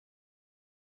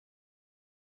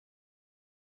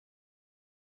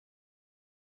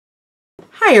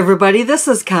Hi everybody, this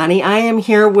is Connie. I am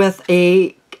here with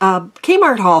a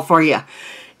Kmart haul for you,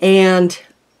 and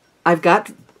I've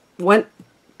went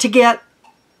to get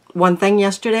one thing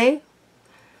yesterday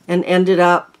and ended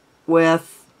up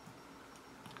with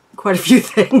quite a few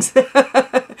things.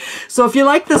 So if you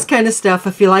like this kind of stuff,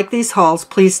 if you like these hauls,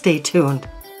 please stay tuned.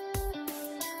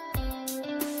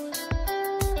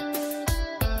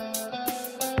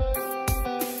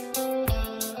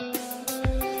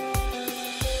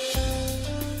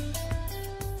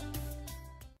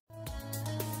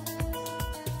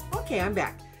 Okay, I'm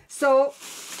back. So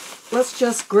let's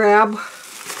just grab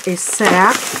a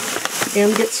sack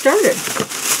and get started.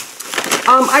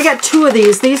 I got two of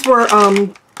these. These were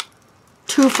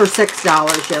two for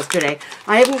 $6 yesterday.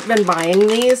 I haven't been buying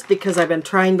these because I've been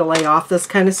trying to lay off this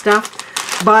kind of stuff,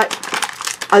 but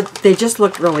they just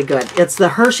look really good. It's the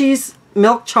Hershey's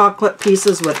milk chocolate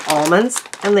pieces with almonds,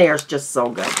 and they are just so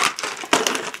good.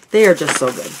 They are just so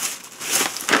good.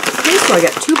 Okay, so I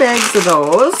got 2 bags of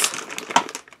those.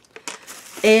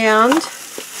 And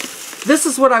this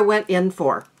is what I went in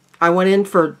for. I went in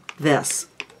for this.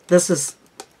 This is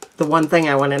the one thing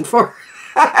I went in for.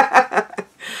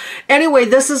 Anyway,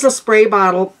 this is a spray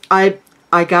bottle. I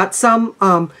got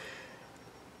some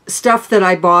stuff that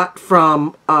I bought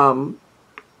from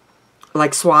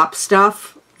like swap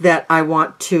stuff that I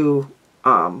want to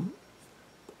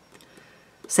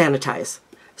sanitize.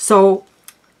 So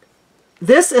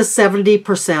this is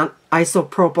 70%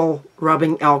 isopropyl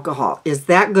rubbing alcohol. Is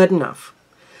that good enough?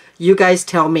 You guys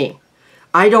tell me.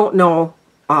 I don't know.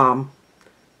 I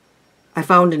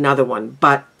found another one,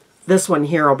 but this one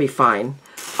here will be fine.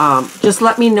 Just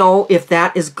let me know if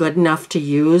that is good enough to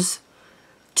use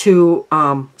to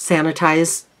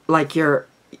sanitize like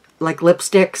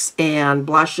lipsticks and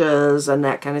blushes and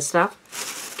that kind of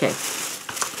stuff. Okay.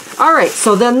 All right.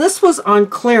 So then this was on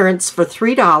clearance for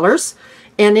 $3.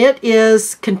 And it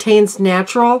contains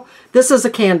natural, this is a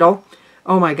candle.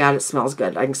 Oh my God, it smells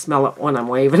good. I can smell it when I'm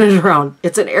waving it around.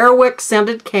 It's an Airwick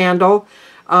scented candle.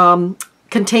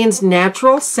 Contains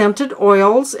natural scented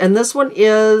oils. And this one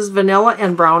is vanilla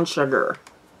and brown sugar.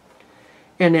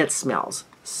 And it smells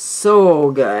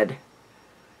so good.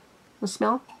 The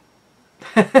smell?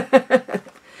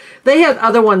 They had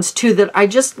other ones too that I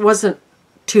just wasn't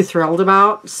too thrilled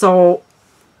about. So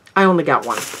I only got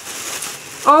one.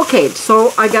 Okay,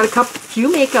 so I got a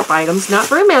few makeup items, not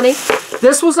very many.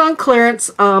 This was on clearance.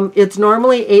 It's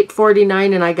normally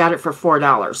 $8.49 and I got it for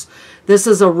 $4. This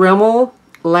is a Rimmel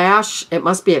lash. It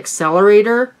must be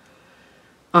accelerator.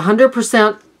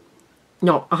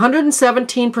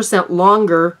 117%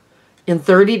 longer in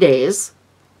 30 days.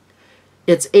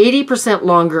 It's 80%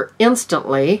 longer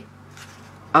instantly.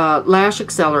 Lash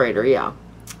accelerator, yeah.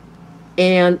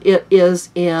 And it is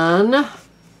in,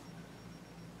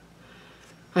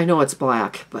 I know it's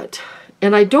black,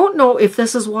 and I don't know if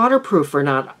this is waterproof or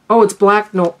not. Oh, it's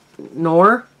black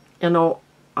Noir,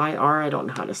 N-O-I-R. I don't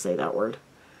know how to say that word.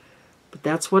 But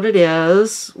that's what it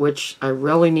is, which I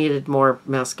really needed more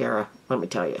mascara, let me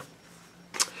tell you.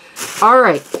 All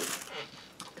right.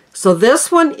 So this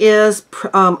one is,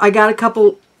 I got a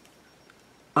couple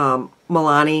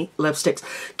Milani lipsticks.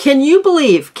 Can you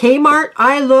believe Kmart?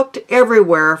 I looked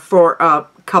everywhere for a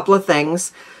couple of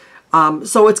things.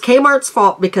 So it's Kmart's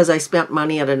fault because I spent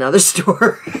money at another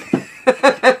store.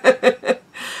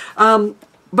 But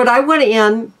I went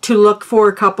in to look for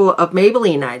a couple of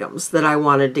Maybelline items that I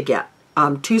wanted to get.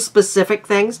 2 specific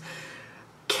things.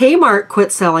 Kmart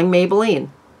quit selling Maybelline.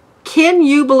 Can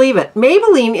you believe it?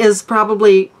 Maybelline is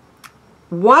probably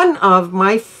one of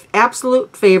my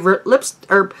absolute favorite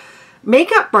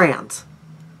makeup brands.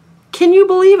 Can you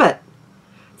believe it?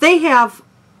 They have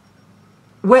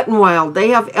Wet n Wild, they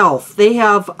have e.l.f., they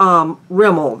have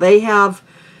Rimmel, they have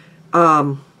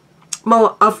a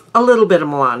little bit of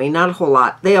Milani, not a whole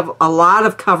lot. They have a lot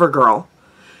of CoverGirl,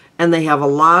 and they have a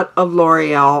lot of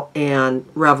L'Oreal and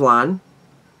Revlon.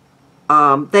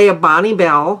 They have Bonnie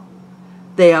Bell,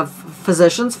 they have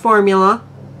Physicians Formula,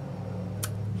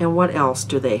 and what else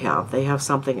do they have? They have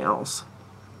something else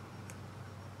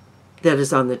that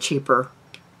is on the cheaper.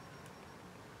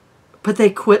 But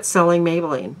they quit selling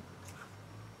Maybelline.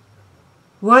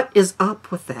 What is up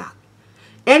with that?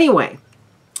 Anyway,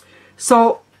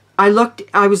 so I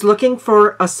was looking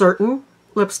for a certain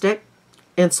lipstick,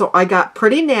 and so I got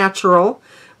Pretty Natural,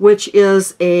 which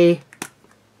is a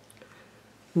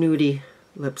nudie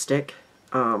lipstick.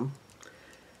 But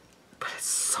it's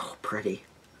so pretty.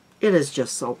 It is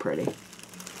just so pretty.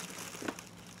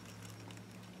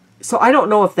 So I don't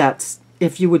know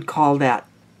if you would call that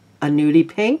a nudie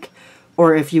pink,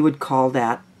 or if you would call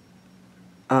that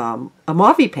a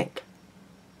mauvey pink.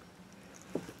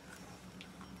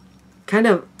 kind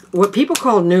of, what people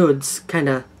call nudes kind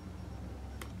of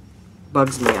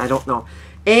bugs me. I don't know.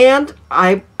 And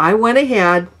I went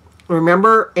ahead.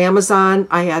 Remember Amazon?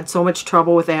 I had so much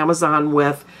trouble with Amazon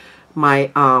with my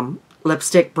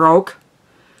lipstick broke.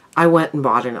 I went and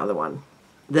bought another one.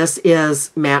 This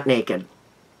is Matte Naked.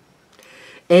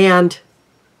 And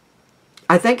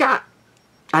I think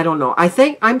I don't know.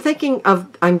 I'm thinking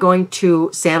of I'm going to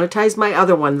sanitize my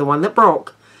other one, the one that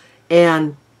broke,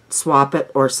 and swap it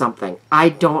or something. I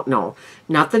don't know.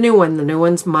 Not the new one. The new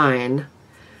one's mine.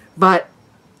 But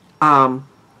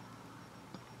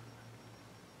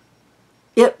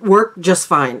it worked just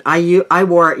fine. I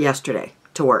wore it yesterday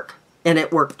to work, and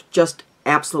it worked just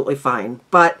absolutely fine.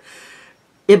 But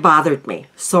it bothered me.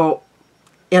 So,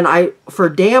 and I for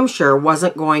damn sure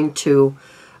wasn't going to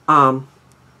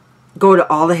go to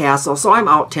all the hassle. So I'm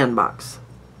out $10.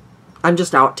 I'm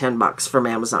just out $10 from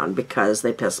Amazon because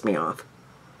they pissed me off.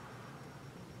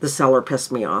 The seller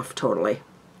pissed me off totally.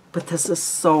 But this is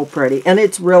so pretty. And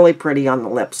it's really pretty on the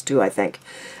lips too, I think.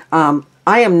 I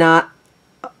am not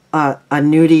a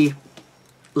nudie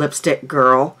lipstick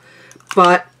girl,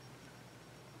 but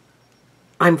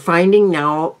I'm finding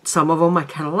now some of them I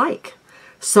kind of like.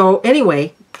 So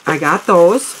anyway, I got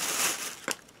those.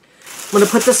 I'm going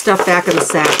to put this stuff back in the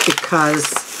sack because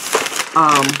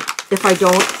if I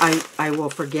don't, I will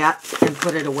forget and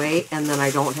put it away, and then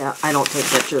I don't take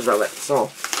pictures of it.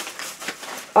 So,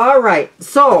 all right.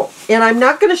 So, and I'm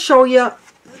not going to show you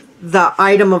the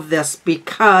item of this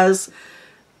because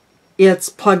it's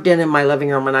plugged in my living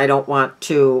room, and I don't want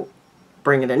to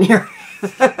bring it in here.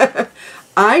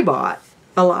 I bought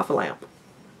a lava lamp.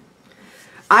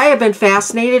 I have been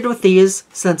fascinated with these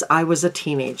since I was a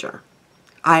teenager.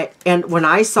 And when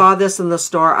I saw this in the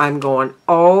store, I'm going,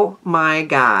 oh my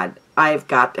God, I've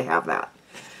got to have that.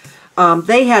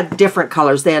 They had different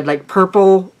colors. They had like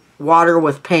purple water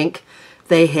with pink.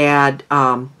 They had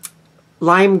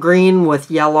lime green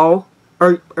with yellow,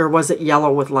 or was it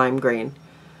yellow with lime green?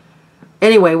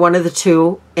 Anyway, one of the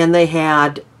two. And they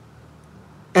had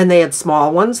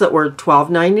small ones that were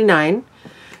 $12.99.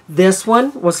 This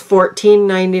one was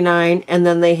 $14.99, and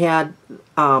then they had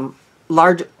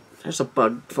large. There's a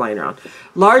bug flying around.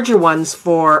 Larger ones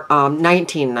for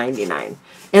 $19.99.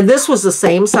 And this was the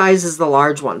same size as the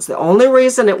large ones. The only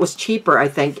reason it was cheaper, I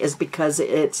think, is because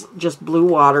it's just blue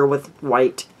water with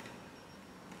white.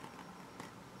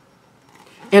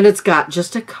 And it's got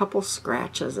just a couple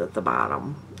scratches at the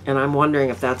bottom. And I'm wondering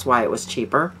if that's why it was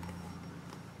cheaper.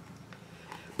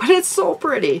 But it's so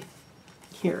pretty.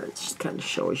 Here, it just kind of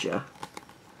shows you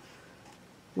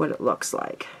what it looks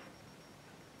like.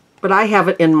 But I have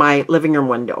it in my living room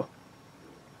window.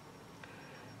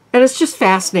 And it's just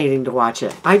fascinating to watch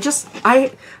it. I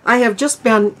have just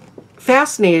been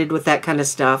fascinated with that kind of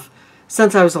stuff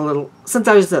since I was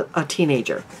a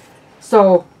teenager.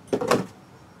 So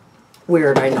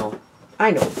weird, I know. I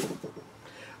know.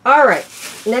 All right.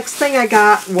 Next thing I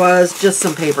got was just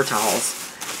some paper towels.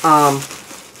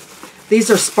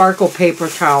 These are sparkle paper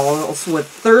towels with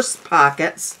thirst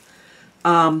pockets.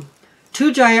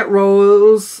 2 giant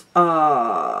rolls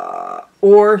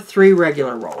or 3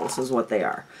 regular rolls is what they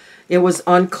are. It was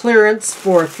on clearance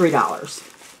for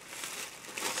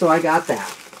 $3. So I got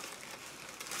that.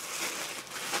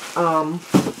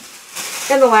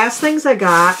 And the last things I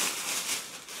got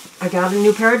a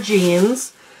new pair of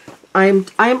jeans. I'm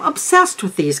obsessed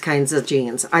with these kinds of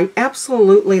jeans. I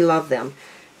absolutely love them.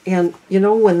 And you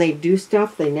know, when they do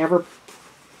stuff, they never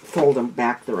fold them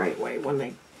back the right way.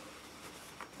 When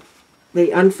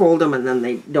they unfold them and then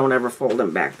they don't ever fold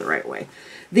them back the right way.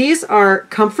 These are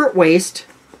comfort waist.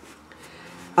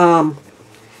 I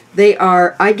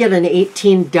get an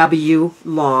 18W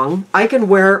long. I can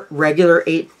wear regular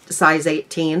size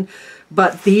 18,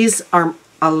 but these are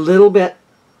a little bit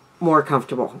more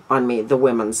comfortable on me, the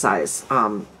women's size.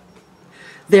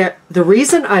 The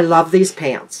reason I love these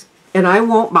pants, and I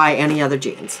won't buy any other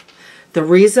jeans. The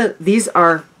reason, these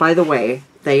are, by the way,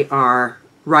 they are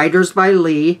Riders by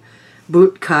Lee,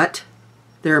 boot cut.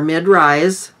 They're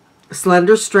mid-rise,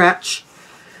 slender stretch.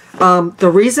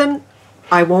 The reason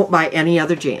I won't buy any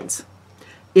other jeans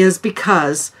is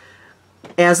because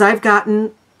as I've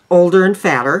gotten older and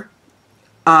fatter,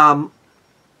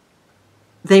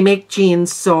 they make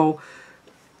jeans so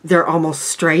they're almost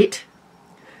straight.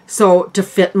 So to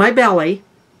fit my belly,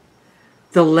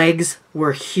 the legs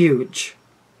were huge.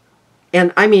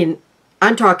 And I mean,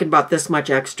 I'm talking about this much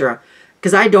extra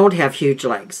because I don't have huge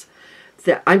legs.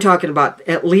 I'm talking about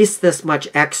at least this much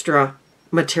extra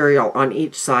material on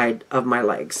each side of my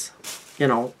legs. You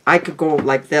know, I could go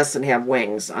like this and have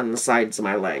wings on the sides of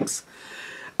my legs.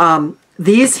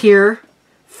 These here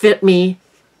fit me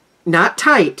not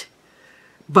tight,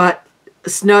 but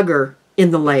snugger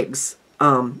in the legs.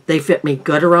 They fit me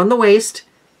good around the waist,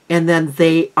 and then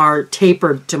they are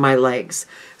tapered to my legs.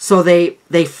 So they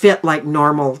fit like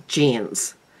normal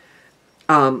jeans.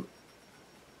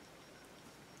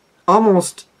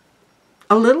 Almost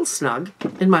a little snug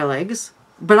in my legs,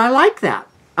 but I like that.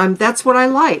 That's what I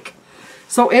like.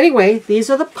 So anyway, these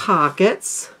are the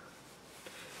pockets.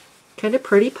 Kind of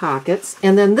pretty pockets.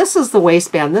 And then this is the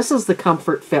waistband. This is the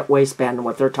Comfort Fit waistband,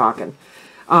 what they're talking.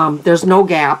 There's no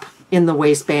gap in the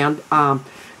waistband.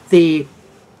 It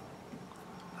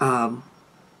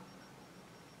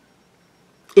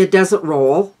doesn't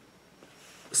roll.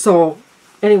 So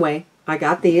anyway, I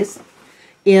got these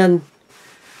in,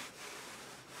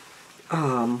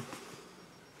 I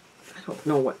don't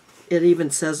know what, it even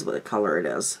says what color it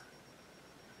is.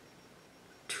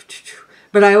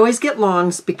 But I always get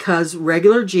longs because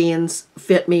regular jeans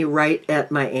fit me right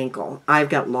at my ankle. I've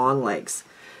got long legs.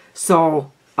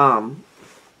 So I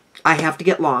have to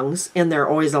get longs, and they're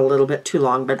always a little bit too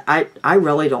long, but I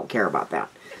really don't care about that.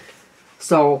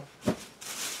 So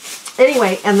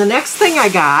anyway, and the next thing I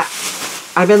got,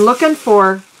 I've been looking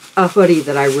for a hoodie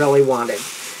that I really wanted.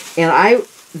 And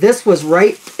this was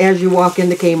right as you walk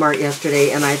into Kmart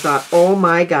yesterday, and I thought, oh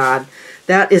my God,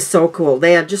 that is so cool.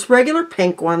 They had just regular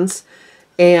pink ones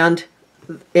and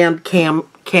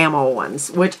camo ones,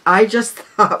 which I just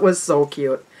thought was so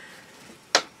cute.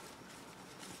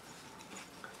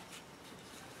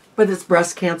 But it's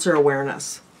breast cancer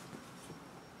awareness.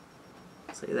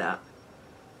 See that?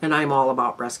 And I'm all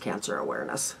about breast cancer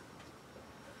awareness.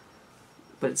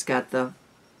 But it's got the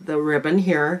ribbon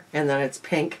here, and then it's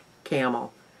pink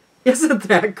camo. Isn't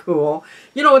that cool?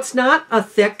 You know, it's not a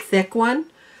thick one,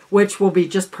 which will be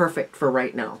just perfect for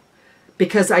right now.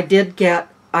 Because I do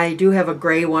have a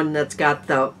gray one that's got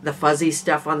the fuzzy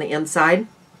stuff on the inside.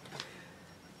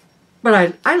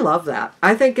 But I love that.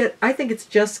 I think it's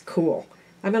just cool.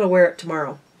 I'm going to wear it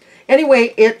tomorrow.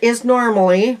 Anyway, it is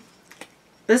normally,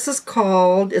 this is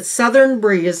called, it's Southern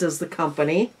Breeze is the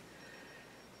company.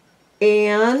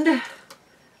 And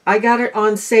I got it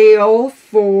on sale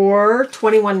for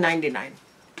 $21.99,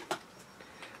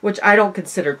 which I don't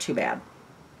consider too bad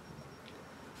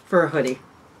for a hoodie.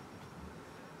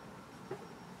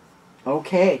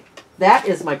 Okay, that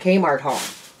is my Kmart haul.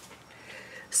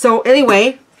 So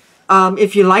anyway,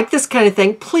 if you like this kind of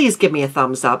thing, please give me a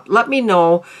thumbs up. Let me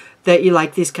know that you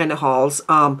like these kind of hauls.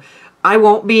 I've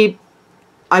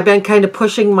been kind of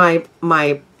pushing my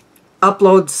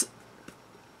uploads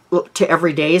to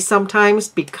every day sometimes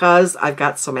because I've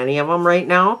got so many of them right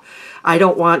now. I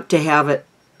don't want to have it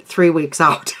 3 weeks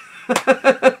out.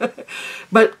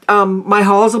 But my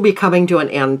hauls will be coming to an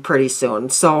end pretty soon.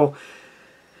 So,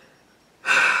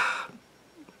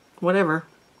 whatever.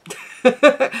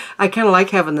 I kind of like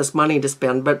having this money to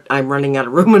spend, but I'm running out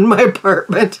of room in my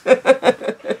apartment.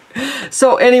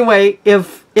 So anyway,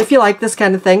 if you like this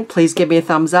kind of thing, please give me a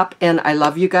thumbs up. And I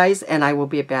love you guys, and I will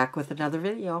be back with another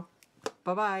video.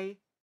 Bye-bye.